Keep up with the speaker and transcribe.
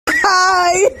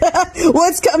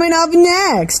What's coming up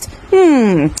next?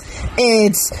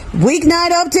 It's Weeknight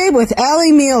Update with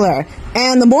Ellie Muller.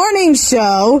 And the morning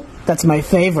show, that's my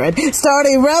favorite,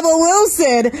 starting Rebel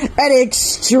Wilson at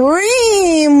extremely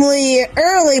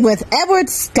early with Edward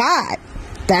Scott.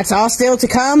 That's all still to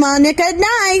come on Nick at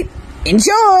Night.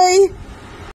 Enjoy!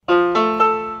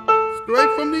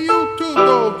 Straight from the YouTube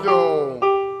dojo.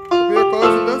 Sofia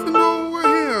Carson doesn't know we're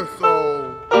here,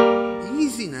 so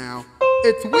easy now.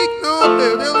 It's Weeknight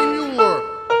with Ellie Muller.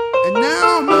 And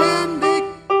now, man, they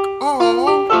call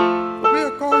Sofia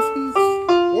Carson's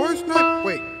worst night.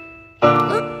 Wait,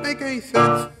 doesn't make any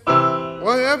sense.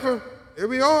 Whatever, here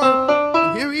we are.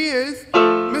 And here he is,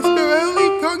 Mr.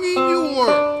 Ellie Tonguey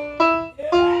Muller.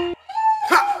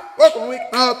 Ha! Welcome to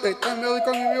Weeknight Update. I'm Ellie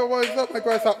Tonguey Muller. What is up, my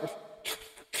grasshoppers?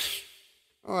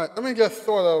 Alright, let me just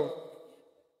sort of...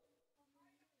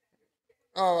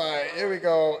 Alright, here we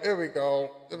go.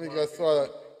 Let me just sort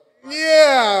of...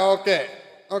 Yeah,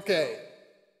 okay.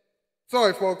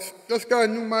 Sorry, folks. Just got a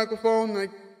new microphone. I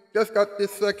just got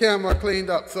this camera cleaned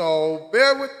up, so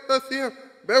bear with us here.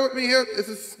 Bear with me here. This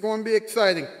is going to be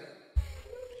exciting.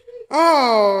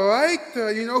 Alright,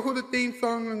 you know who the theme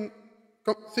song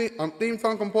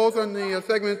composer and the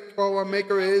segment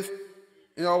maker is?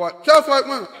 You know what? Shoutout Spotlight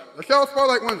winner. The Shoutout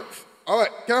Spotlight winners.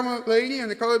 Alright, camera lady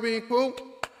and the color being crew.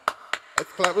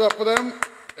 Let's clap it up for them.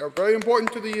 They're very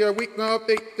important to the Weeknight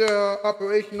Update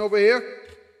operation over here.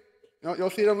 You'll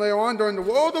see them later on during the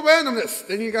World of Randomness.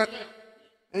 Then you got,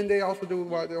 and they also do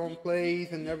their own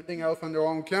plays and everything else on their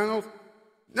own channels.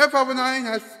 Never 9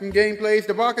 has some gameplays.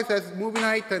 The Bacchus has movie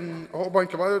night and a whole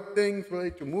bunch of other things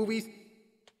related to movies.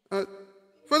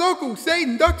 Sudoku,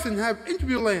 Satan, Duxon have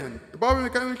Interview Land. The Bobby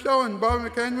McHenry Show and Bobby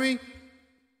McHenry.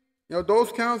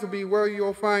 Those channels will be where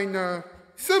you'll find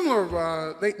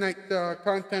similar late night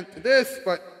content to this,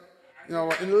 but in a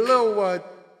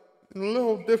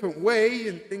little different way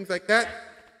and things like that.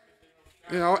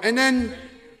 And then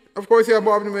of course you have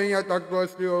Bobby the Maniac, Dr. Blood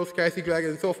Studios, Cassie Dragon,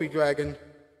 and Sophie Dragon,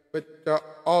 with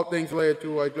all things related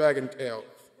to Dragon Tales.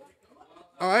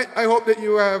 All right, I hope that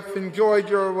you have enjoyed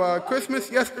your Christmas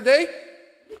yesterday,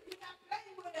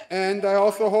 and I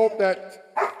also hope that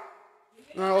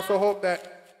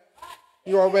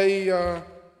you are ready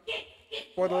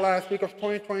for the last week of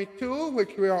 2022,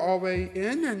 which we are already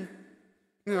in, and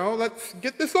let's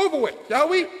get this over with, shall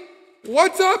we?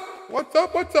 What's up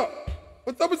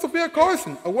with Sofia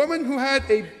Carson, a woman who had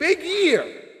a big year?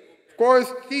 Of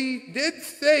course, she did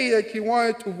say that she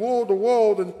wanted to rule the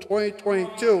world in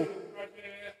 2022.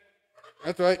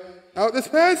 That's right. Now, this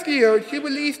past year, she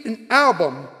released an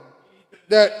album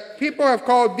that people have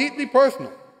called deeply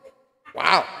personal.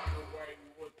 Wow.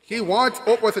 She wants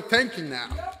Oprah's attention now.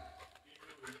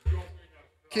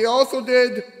 She also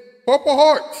did Purple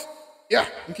Hearts. Yeah,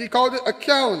 and she called it a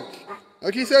challenge.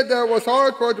 Now, she said that it was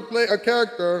hard for her to play a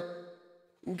character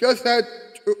who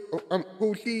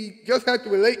she just had to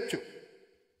relate to.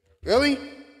 Really?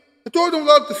 I told them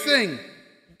love to sing.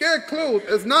 Get a clue.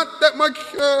 There's not that much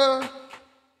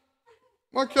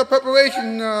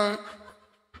preparation that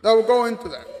will go into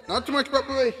that. Not too much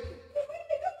preparation.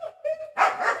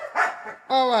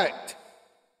 All right.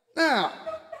 Now,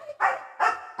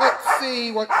 let's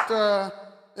see what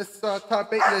this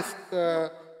top 8 list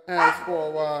has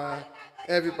for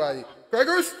everybody.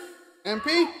 Gregors,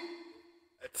 MP,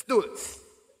 let's do this.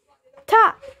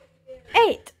 Top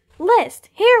 8 list.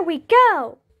 Here we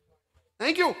go.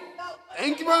 Thank you.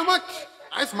 Thank you very much.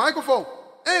 Nice microphone.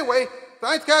 Anyway,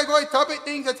 tonight's category, top 8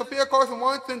 things that Sofia Carson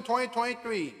wants in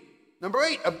 2023. Number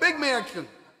 8, a big mansion.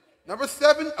 Number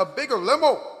 7, a bigger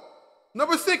limo.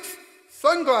 Number 6,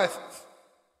 sunglasses.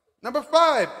 Number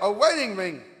 5, a wedding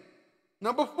ring.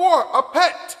 Number 4, a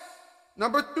pet.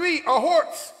 Number 3, a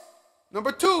horse.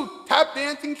 Number 2, tap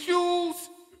dancing shoes.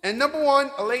 And number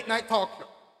 1, a late night talk show.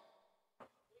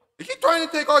 Is she trying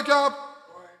to take our job?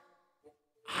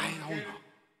 I don't know.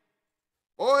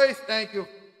 Boys, thank you.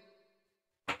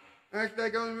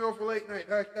 Hashtag Ellie Muller for late night.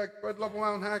 Hashtag spread love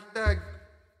around. Hashtag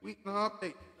Weeknight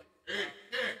Update.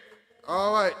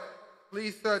 All right.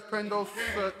 Please trend those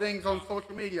things on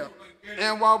social media.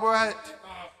 And while we're at it,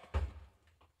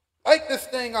 like this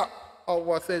thing up.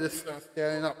 Oh, I'll say this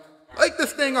standing up. Like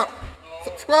this thing up.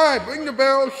 Subscribe, ring the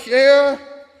bell, share,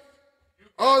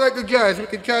 all that good jazz. We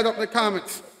can chat up in the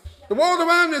comments. The world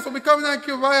around us will be coming at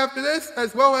you right after this,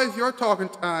 as well as your talking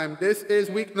time. This is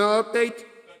Weeknight Update.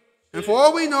 And for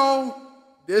all we know,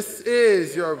 this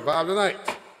is your vibe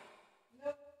tonight.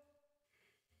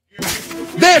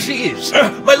 There she is!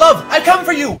 My love, I've come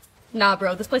for you! Nah,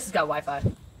 bro, this place has got Wi-Fi.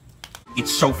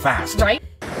 It's so fast. Right?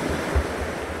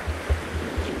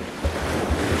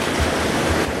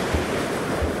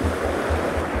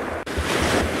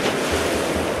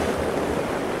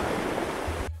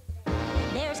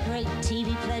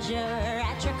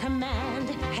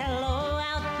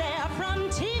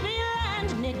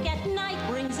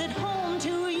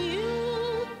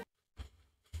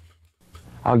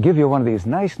 I'll give you one of these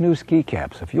nice new ski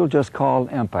caps if you'll just call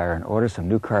Empire and order some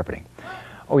new carpeting.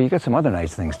 Oh, you get some other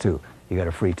nice things too. You get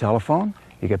a free telephone.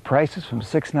 You get prices from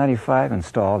 $6.95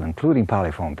 installed, including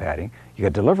polyfoam padding. You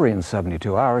get delivery in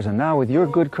 72 hours, and now with your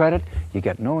good credit, you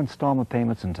get no installment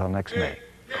payments until next May.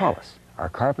 Call us. Our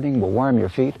carpeting will warm your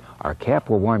feet, our cap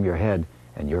will warm your head,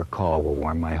 and your call will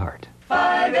warm my heart.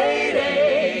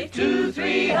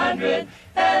 588-2300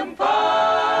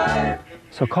 Empire.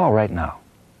 So call right now.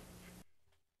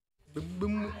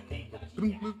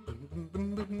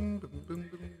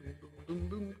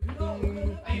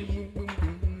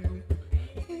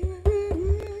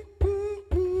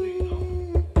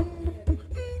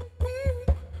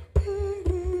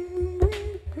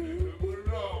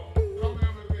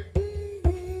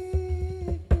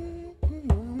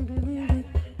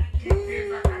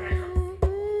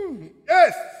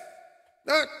 Yes,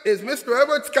 that is Mr.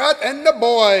 Edward Scott and the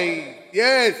boys.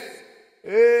 Yes.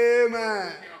 Hey,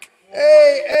 man.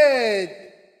 Hey,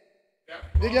 Ed.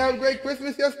 Did you have a great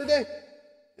Christmas yesterday?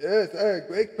 Yes, I had a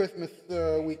great Christmas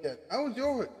weekend. How was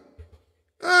yours?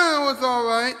 It was all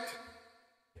right.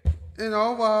 You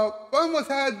know, fun was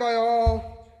had by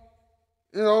all.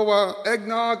 You know,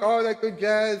 eggnog, all that good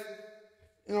jazz.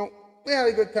 You know, we had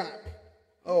a good time.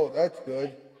 Oh, that's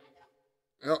good.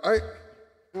 You know,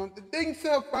 the things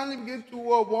finally begin to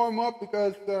warm up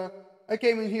because I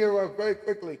came in here very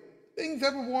quickly. Things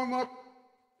ever warm up?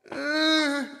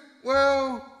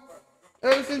 Well,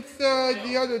 ever since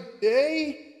the other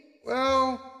day,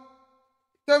 well,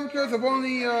 temperatures have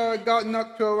only gotten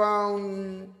up to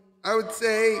around, I would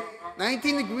say,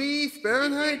 19 degrees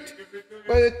Fahrenheit,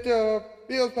 but it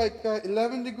feels like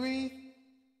 11 degrees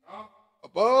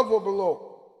above or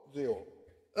below zero?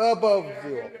 Above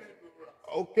zero.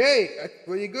 Okay, that's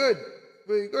pretty good.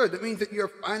 Pretty good. That means that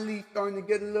you're finally starting to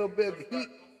get a little bit of the heat.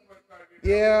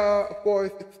 Yeah, of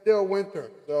course, it's still winter,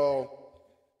 so,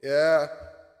 yeah.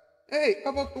 Hey,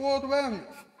 how about the world around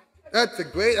us? That's a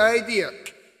great idea.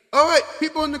 All right,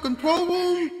 people in the control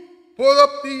room, pull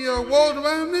up the world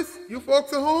around us. You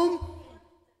folks at home,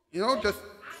 you know, just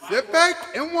sit back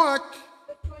and watch,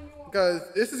 because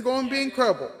this is going to be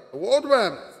incredible. The world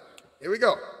around us. Here we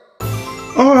go.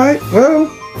 All right, well,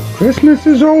 Christmas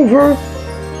is over,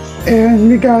 and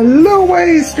we got a little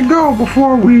ways to go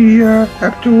before we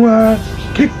have to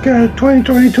kick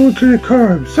 2022 to the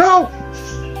curb. So,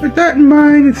 with that in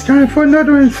mind, it's time for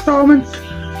another installment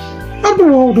of the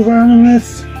World Around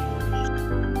Us.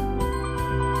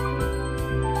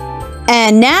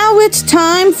 And now it's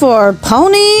time for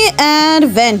Pony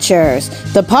Adventures,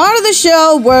 the part of the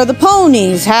show where the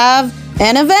ponies have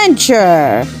an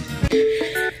adventure.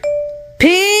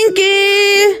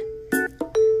 Pinky!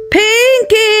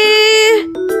 Pinky!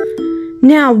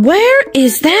 Now, where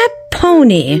is that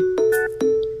pony?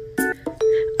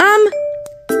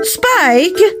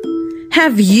 Spike,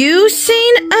 have you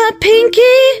seen a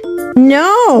Pinky?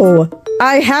 No,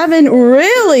 I haven't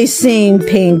really seen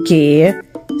Pinky.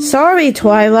 Sorry,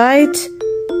 Twilight.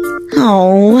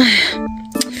 Oh.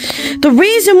 The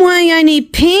reason why I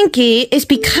need Pinky is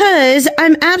because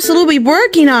I'm absolutely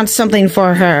working on something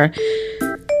for her.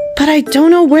 But I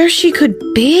don't know where she could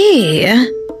be.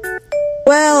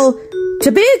 Well,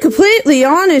 to be completely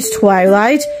honest,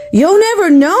 Twilight, you'll never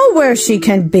know where she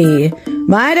can be.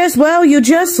 Might as well you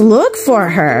just look for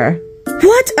her.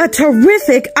 What a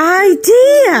terrific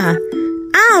idea!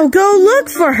 I'll go look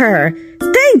for her.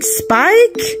 Thanks,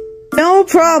 Spike. No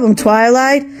problem,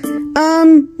 Twilight.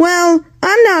 Well,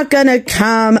 I'm not gonna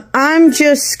come. I'm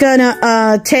just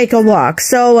gonna, take a walk.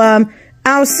 So,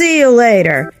 I'll see you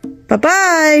later.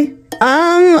 Bye-bye.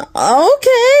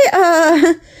 Okay,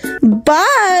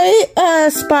 bye,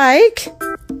 Spike.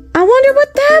 I wonder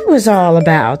what that was all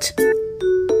about.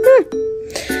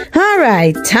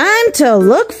 Alright, time to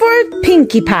look for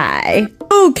Pinkie Pie.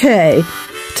 Okay,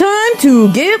 time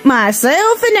to get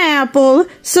myself an apple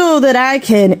so that I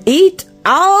can eat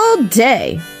all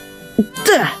day.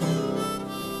 Duh.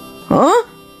 Huh?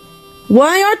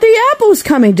 Why aren't the apples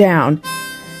coming down?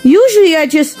 Usually I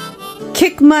just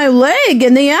kick my leg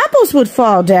and the apples would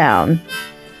fall down.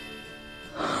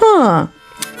 Huh.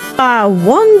 I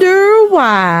wonder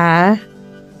why.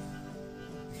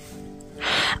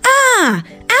 Ah,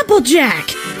 Applejack.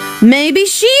 Maybe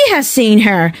she has seen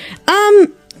her.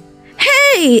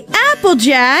 Hey,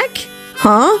 Applejack.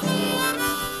 Huh?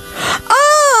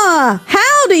 Ah,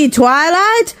 howdy,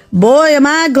 Twilight. Boy, am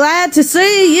I glad to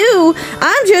see you.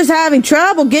 I'm just having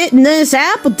trouble getting this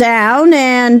apple down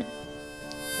and...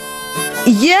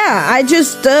 yeah, I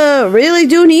just, really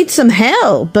do need some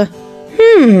help.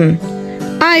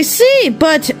 I see,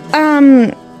 but,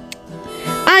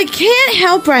 I can't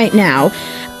help right now.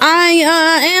 I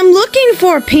am looking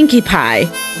for Pinkie Pie.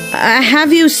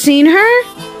 Have you seen her?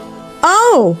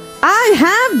 Oh, I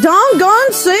have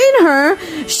doggone seen her.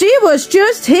 She was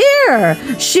just here.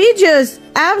 She just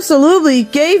absolutely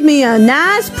gave me a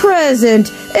nice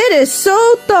present. It is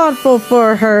so thoughtful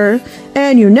for her.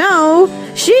 And you know,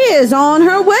 she is on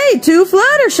her way to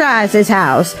Fluttershy's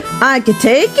house. I could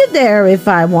take you there if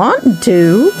I wanted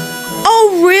to.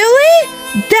 Oh, really?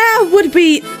 That would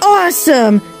be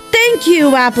awesome. Thank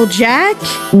you, Applejack.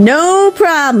 No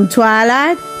problem,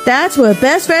 Twilight. That's what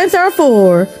best friends are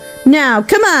for. Now,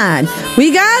 come on.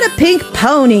 We got a pink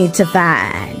pony to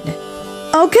find.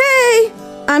 Okay,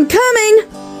 I'm coming.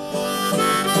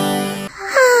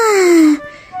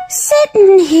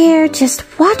 Sitting here just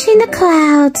watching the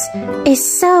clouds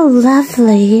is so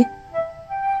lovely.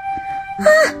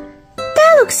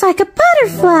 That looks like a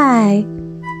butterfly.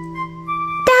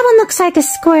 That one looks like a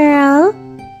squirrel.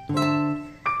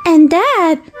 And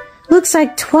that looks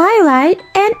like Twilight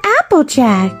and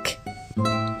Applejack.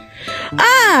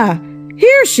 Ah,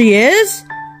 here she is.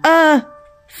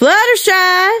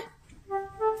 Fluttershy.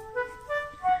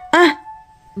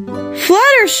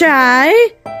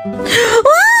 Fluttershy.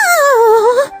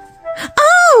 Whoa!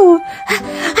 Oh,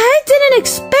 I didn't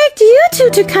expect you two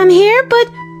to come here, but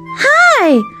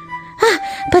hi.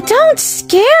 But don't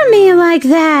scare me like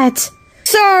that.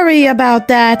 Sorry about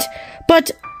that,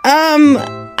 but, I'm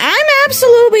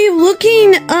absolutely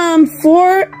looking,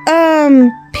 for,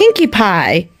 Pinkie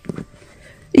Pie.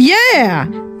 Yeah,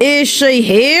 is she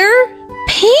here?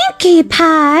 Pinkie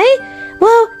Pie?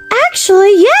 Well,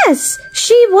 actually, yes,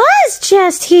 she was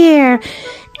just here.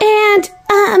 And,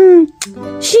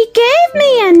 she gave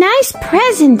me a nice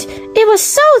present. It was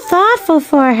so thoughtful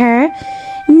for her.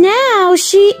 Now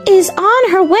she is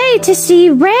on her way to see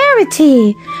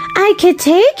Rarity. I could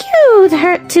take you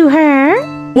to her.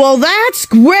 Well, that's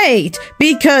great,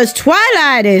 because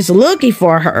Twilight is looking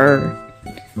for her.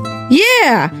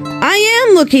 Yeah, I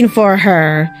am looking for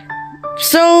her.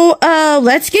 So,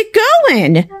 let's get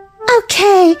going.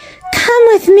 Okay, come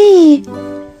with me.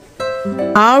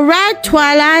 All right,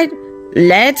 Twilight,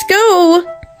 let's go.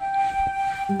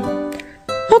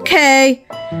 Okay.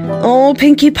 Oh,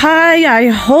 Pinkie Pie, I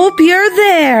hope you're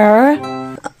there.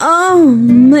 Oh,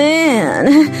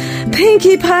 man.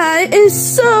 Pinkie Pie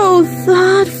is so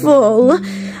thoughtful.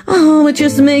 Oh, it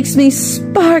just makes me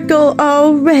sparkle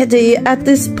already at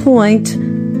this point.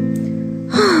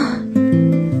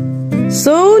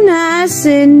 So nice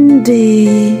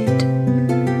indeed.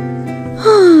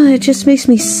 Oh, it just makes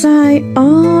me sigh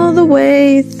all the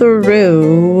way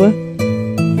through.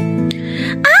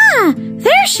 Ah,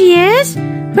 there she is.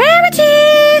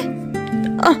 Rarity!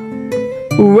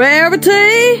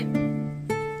 Rarity?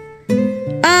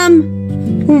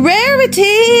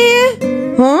 Rarity?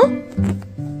 Huh?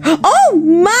 Oh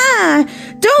my!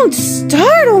 Don't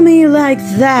startle me like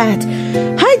that.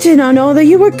 I did not know that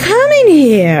you were coming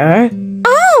here.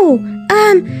 Oh,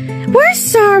 we're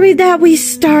sorry that we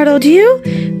startled you,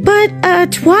 but,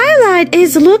 Twilight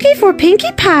is looking for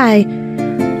Pinkie Pie.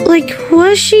 Like,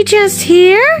 was she just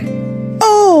here?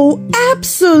 Oh,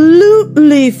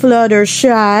 absolutely,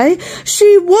 Fluttershy.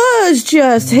 She was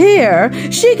just here.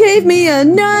 She gave me a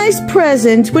nice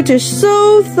present, which is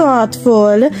so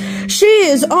thoughtful. She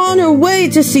is on her way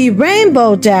to see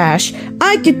Rainbow Dash.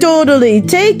 I could totally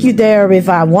take you there if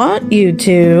I want you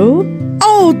to.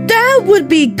 Oh, that would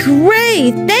be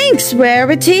great. Thanks,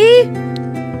 Rarity.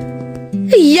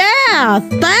 Yeah,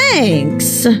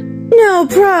 thanks. No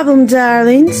problem,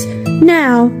 darlings.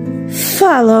 Now,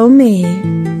 follow me.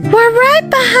 We're right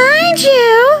behind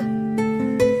you.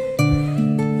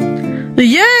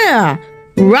 Yeah,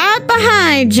 right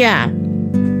behind ya.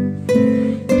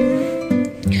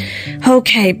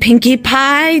 Okay, Pinkie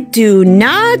Pie, do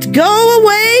not go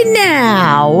away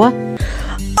now.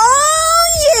 Oh,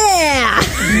 yeah!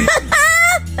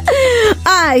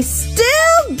 I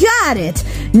still got it.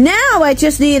 Now I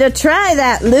just need to try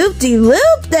that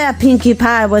loop-de-loop that Pinkie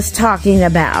Pie was talking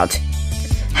about.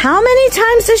 How many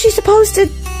times is she supposed to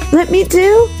let me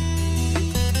do?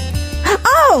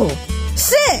 Oh,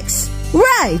 6.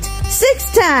 Right,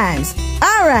 6 times.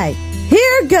 All right,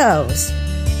 here goes.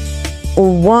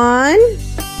 1,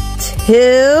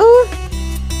 2,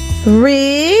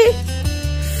 3,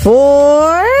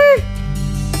 4,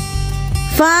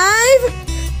 5.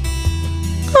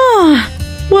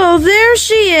 Oh, well, there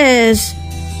she is.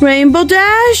 Rainbow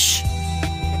Dash.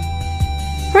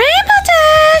 Rainbow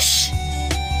Dash.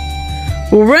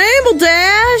 Rainbow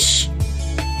Dash!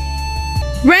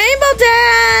 Rainbow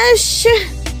Dash!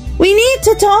 We need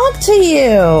to talk to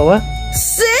you!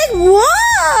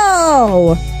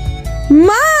 Whoa!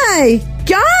 My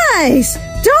guys!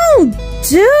 don't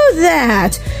do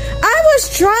that. I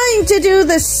was trying to do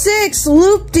the 6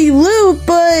 loop-de-loop,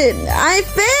 but I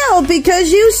failed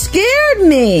because you scared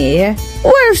me.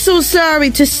 We're so sorry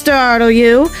to startle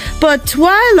you, but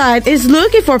Twilight is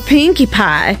looking for Pinkie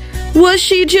Pie. Was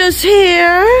she just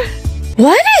here?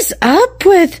 What is up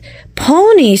with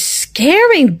ponies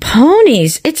scaring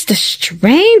ponies? It's the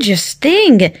strangest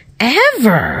thing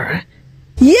ever.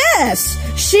 Yes,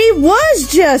 she was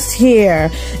just here.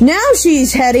 Now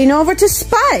she's heading over to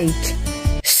Spike.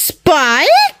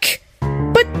 Spike?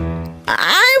 But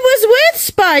I was with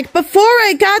Spike before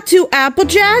I got to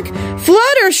Applejack,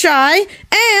 Fluttershy,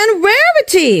 and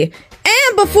Rarity.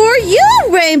 And before you,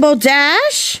 Rainbow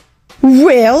Dash.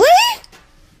 Really?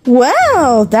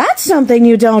 Well, that's something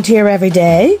you don't hear every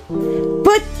day.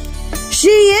 But she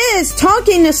is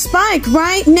talking to Spike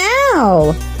right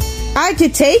now. I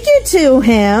could take you to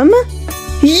him.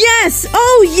 Yes,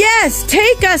 oh yes,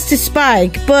 take us to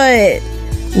Spike, but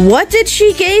what did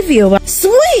she give you?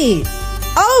 Sweet!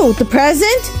 Oh, the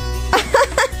present?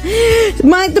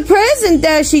 The present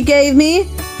that she gave me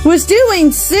was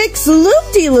doing 6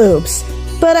 loop-de-loops,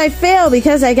 but I failed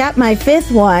because I got my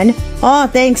 5th one. Oh,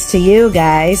 thanks to you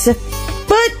guys.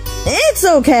 But it's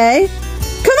okay.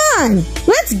 Come on,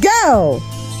 let's go.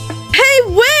 Hey,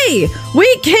 wait!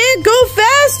 We can't go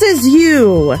fast as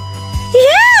you!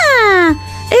 Yeah,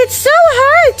 it's so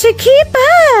hard to keep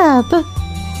up.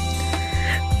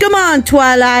 Come on,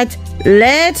 Twilight,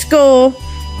 let's go.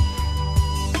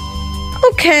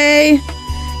 Okay,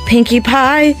 Pinkie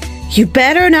Pie, you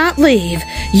better not leave.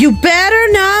 You better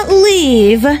not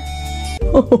leave.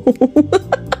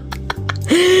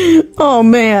 Oh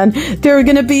man, they're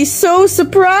gonna be so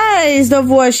surprised of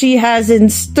what she has in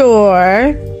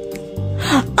store.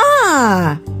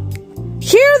 Ah,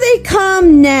 here they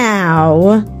come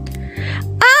now.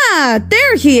 Ah,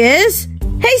 there he is.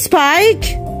 Hey,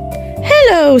 Spike.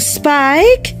 Hello,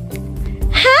 Spike.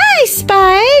 Hi,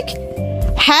 Spike.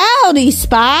 Howdy,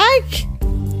 Spike.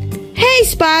 Hey,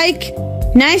 Spike.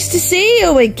 Nice to see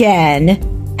you again.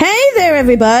 Hey there,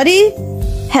 everybody.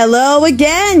 Hello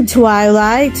again,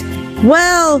 Twilight.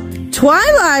 Well,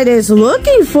 Twilight is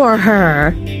looking for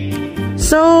her.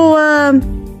 So,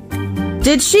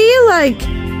 did she,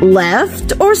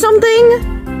 left or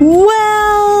something?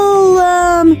 Well,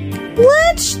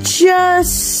 let's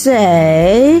just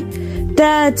say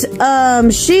that,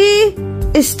 she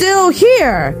is still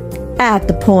here at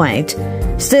the point.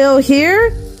 Still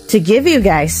here to give you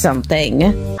guys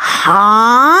something.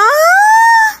 Huh?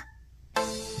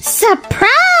 Surprise!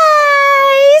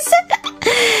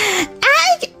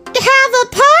 I have a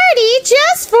party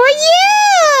just for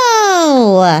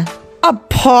you! A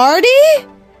party?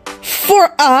 For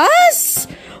us?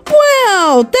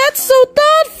 Wow, that's so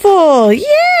thoughtful.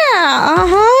 Yeah,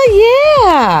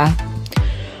 yeah.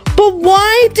 But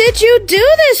why did you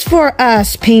do this for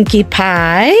us, Pinkie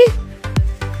Pie?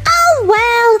 Oh,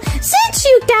 well, since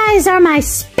you guys are my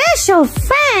special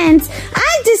friends,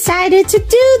 I decided to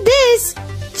do this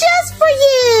just for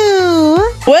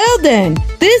you. Well then,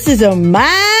 this is a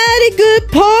mighty good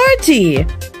party.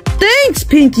 Thanks,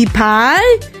 Pinkie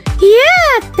Pie.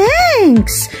 Yeah,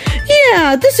 thanks.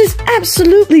 Yeah, this is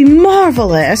absolutely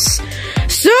marvelous.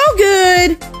 So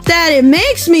good that it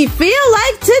makes me feel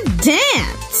like to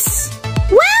dance.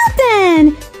 Well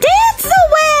then, dance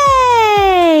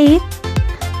away.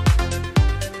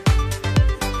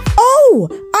 Oh,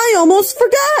 I almost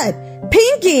forgot.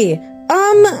 Pinkie,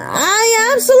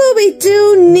 I absolutely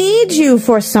do need you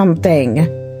for something.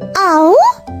 Oh?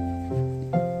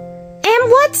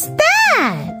 And what's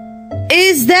that?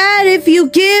 Is that if you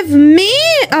give me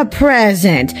a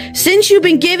present, since you've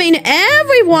been giving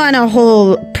everyone a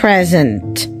whole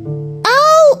present.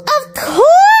 Oh, of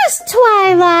course,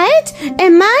 Twilight.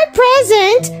 And my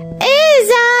present is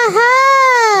a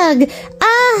hug.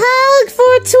 A hug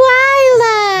for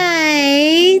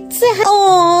Twilight.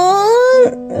 Aww.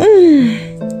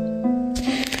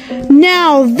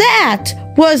 Now that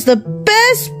was the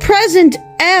best present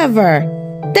ever.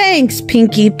 Thanks,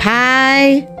 Pinkie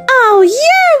Pie. Oh,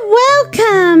 you're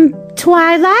welcome,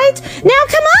 Twilight. Now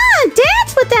come on,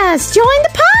 dance with us. Join the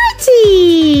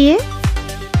party.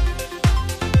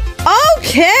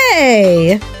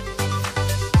 Okay.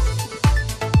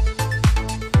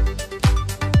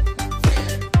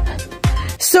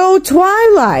 So,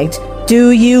 Twilight,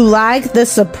 do you like the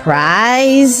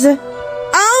surprise?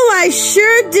 Oh, I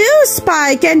sure do,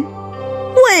 Spike. And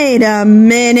wait a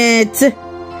minute.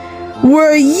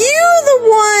 Were you the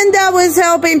one that was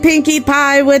helping Pinkie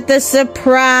Pie with the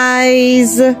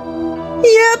surprise? Yep,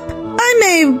 I I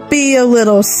may be a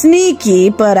little sneaky,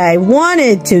 but I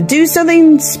wanted to do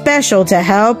something special to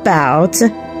help out.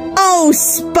 Oh,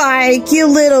 Spike, you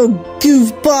little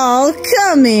goofball,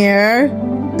 come here.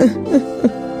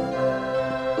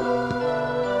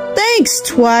 Thanks,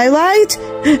 Twilight.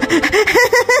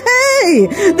 Hey,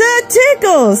 that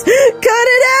tickles. Cut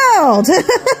it out.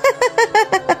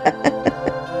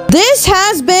 This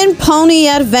has been Pony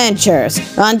Adventures.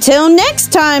 Until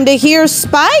next time to hear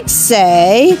Spike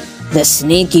say, the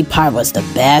sneaky part was the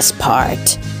best part.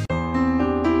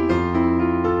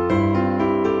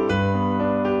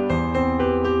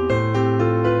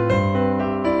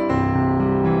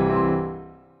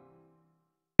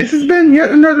 This has been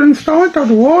yet another installment of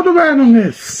the World of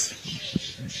Randomness.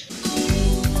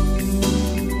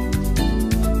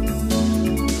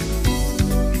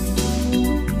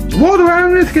 The World of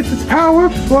Randomness gets its power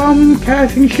from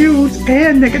casting shoes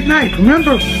and Nick at Night.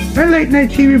 Remember, when late night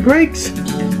TV breaks,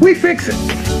 we fix it.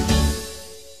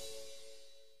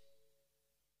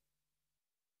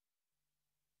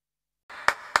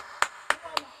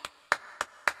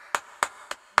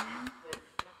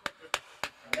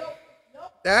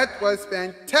 That was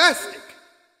fantastic.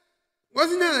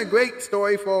 Wasn't that a great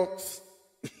story, folks?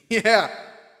 Yeah.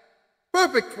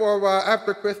 Perfect for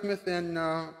after Christmas and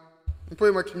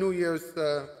pretty much New Year's,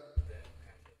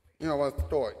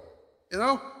 story. You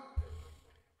know?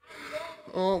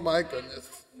 Oh my goodness.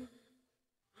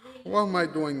 What am I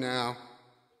doing now?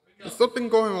 Is something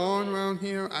going on around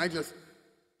here? I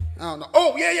don't know.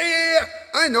 Oh, yeah.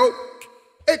 I know.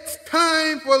 It's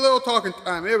time for a little talking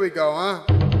time. Here we go, huh?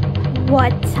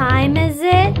 What time is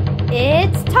it?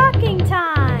 It's talking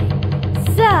time.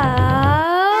 So,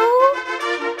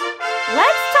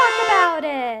 let's talk about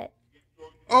it.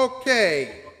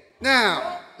 Okay.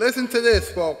 Now, listen to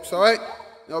this, folks, all right?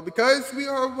 Because we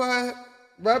are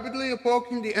rapidly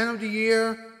approaching the end of the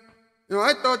year,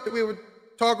 I thought that we would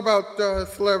talk about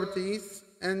celebrities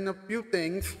and a few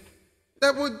things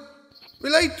that would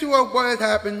relate to what had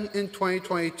happened in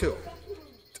 2022.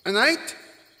 Tonight,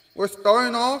 we're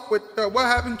starting off with what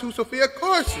happened to Sofia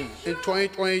Carson in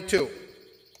 2022.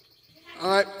 All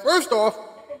right, first off,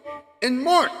 in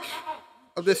March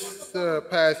of this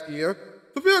past year,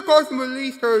 Sofia Carson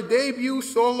released her debut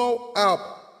solo album.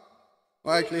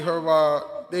 Well, actually, her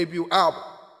debut album.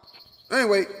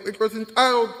 Anyway, which was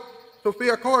entitled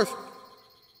Sofia Carson.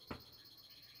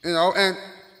 And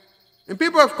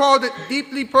people have called it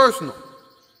deeply personal.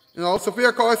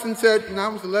 Sofia Carson said, when I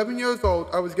was 11 years old,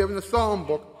 I was given a song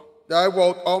book that I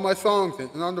wrote all my songs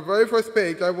in. And on the very first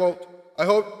page, I wrote, I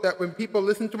hope that when people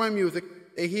listen to my music,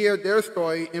 they hear their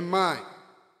story in mine.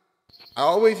 I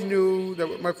always knew that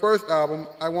with my first album,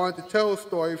 I wanted to tell a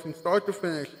story from start to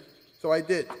finish, so I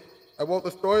did. I wrote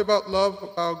a story about love,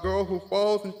 about a girl who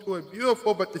falls into a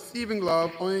beautiful but deceiving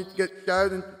love only to get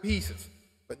shattered into pieces.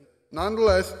 But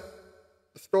nonetheless,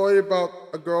 a story about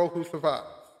a girl who survives.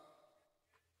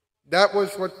 That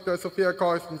was what Sofia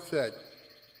Carson said.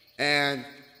 And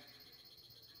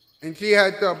she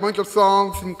had a bunch of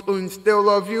songs, including Still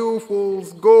Love You,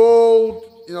 Fool's Gold,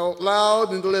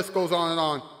 Loud, and the list goes on and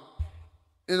on.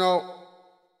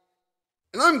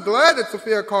 And I'm glad that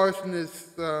Sofia Carson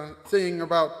is singing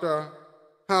about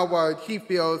how she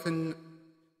feels, and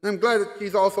I'm glad that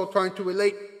she's also trying to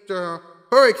relate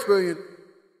her experiences,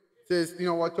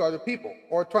 to other people,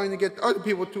 or trying to get other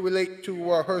people to relate to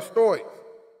her story.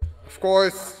 Of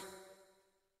course,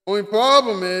 only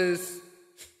problem is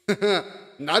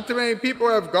not too many people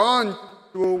have gone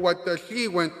through what she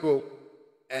went through,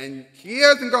 and she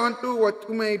hasn't gone through what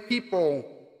too many people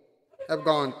have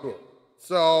gone through.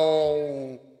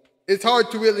 So it's hard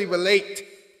to really relate,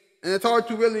 and it's hard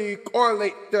to really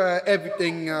correlate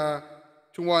everything to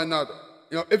one another.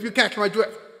 If you catch my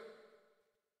drift.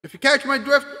 If you catch my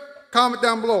drift, comment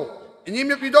down below. And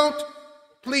even if you don't,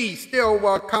 please still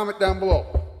comment down below.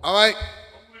 All right?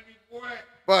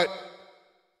 But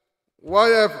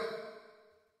whatever.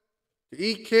 To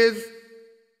each his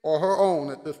or her own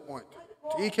at this point.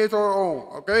 To each his or her own,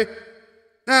 okay?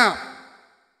 Now,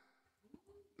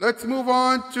 let's move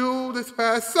on to this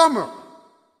past summer,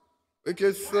 which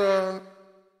is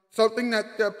something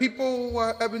that people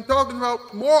have been talking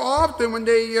about more often when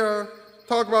they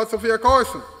talk about Sofia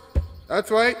Carson.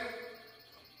 That's right.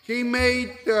 She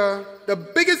made the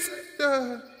biggest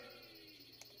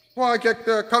project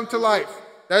come to life.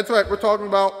 That's right, we're talking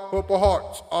about Purple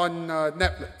Hearts on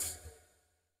Netflix.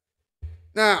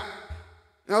 Now,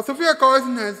 Sofia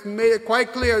Carson has made it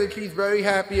quite clear that she's very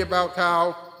happy about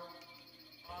how,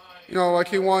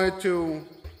 she wanted to,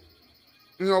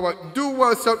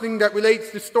 do something that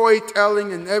relates to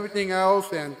storytelling and everything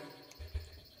else, and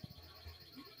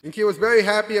And she was very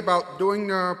happy about doing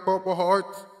the Purple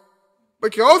Hearts.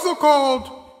 But she also called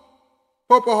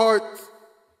Purple Hearts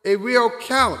a real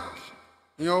challenge.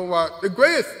 You know,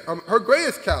 her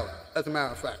greatest challenge, as a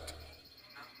matter of fact.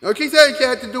 You know, she said she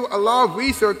had to do a lot of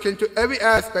research into every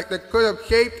aspect that could have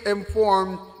shaped and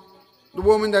formed the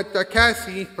woman that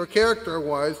Cassie, her character,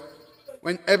 was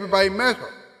when everybody met her.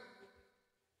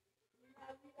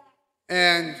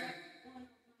 And,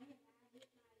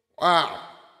 wow.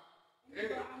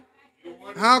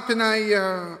 How can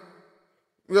I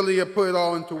really put it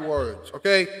all into words,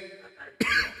 okay?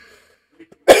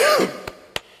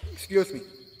 Excuse me.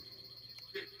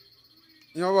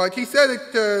 You know, like he said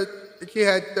that she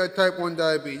had type 1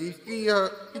 diabetes. He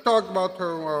talked about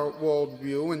her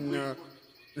worldview and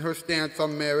her stance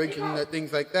on marriage and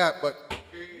things like that. But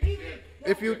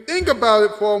if you think about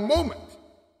it for a moment,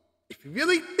 if you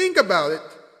really think about it,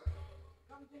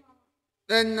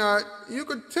 then you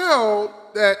could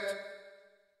tell that,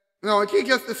 you know, he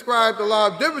just described a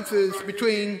lot of differences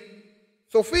between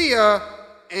Sofia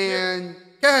and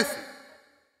Cassie.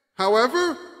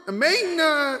 However, the main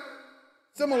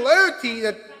similarity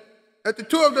that the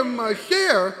two of them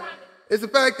share is the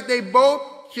fact that they both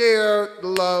share the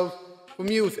love for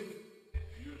music.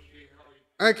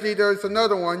 Actually, there's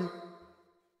another one,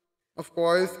 of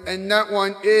course, and that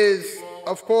one is,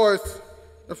 of course,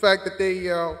 the fact that they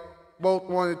both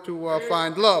wanted to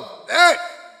find love. Hey!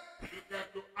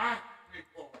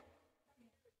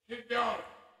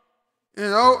 You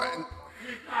know, and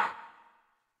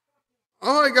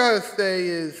all I gotta say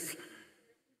is,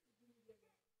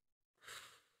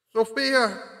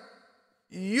 Sofia,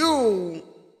 you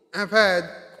have had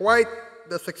quite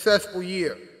the successful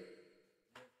year.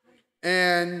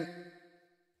 And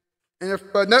if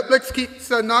Netflix keeps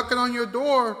knocking on your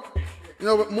door, you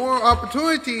know, with more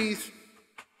opportunities,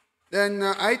 then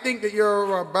I think that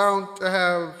you're bound to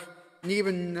have an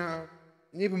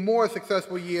even more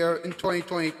successful year in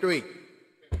 2023.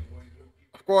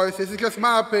 Of course, this is just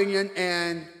my opinion,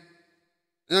 and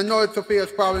I know that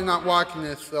Sofia's probably not watching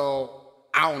this, so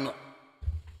I don't know.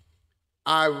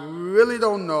 I really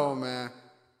don't know, man.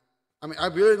 I mean, I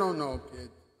really don't know, kid.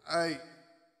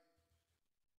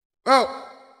 Well,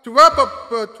 to wrap up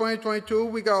 2022,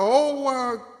 we got a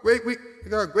whole great week. We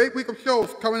got a great week of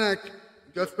shows coming at you.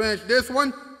 Just finished this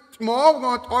one. Tomorrow, we're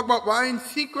going to talk about Ryan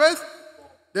Seacrest.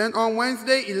 Then on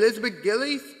Wednesday, Elizabeth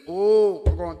Gillies. Oh,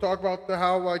 we're going to talk about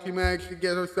how she managed to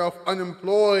get herself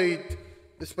unemployed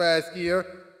this past year.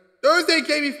 Thursday,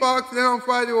 Jamie Foxx. Then on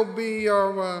Friday will be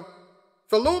our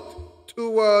salute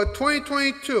to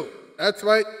 2022. That's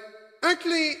right.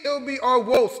 Actually, it'll be our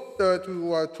roast to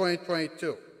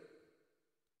 2022.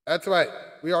 That's right.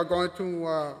 We are going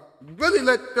to really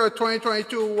let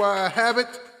 2022 have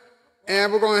it.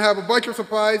 And we're going to have a bunch of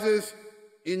surprises.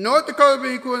 You know that the Color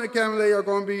Being Cool and the Camellia are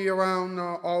going to be around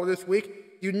all this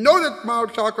week. You know that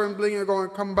Mild Chakra and Bling are going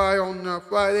to come by on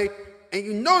Friday. And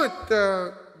you know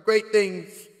that great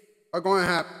things are going to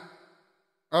happen.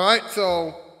 All right, so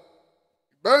you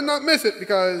better not miss it,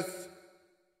 because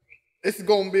this is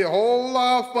going to be a whole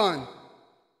lot of fun.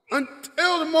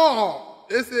 Until tomorrow,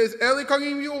 this is Ellie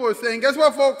Cunningham Muller saying, guess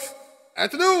what, folks?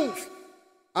 That's the news.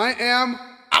 I am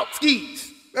out skis.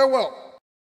 Farewell.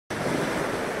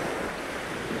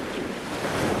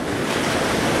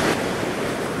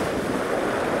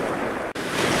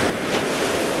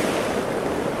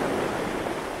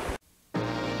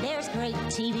 There's great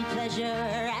TV pleasure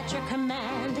at your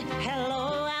command.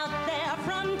 Hello out there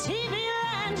from TV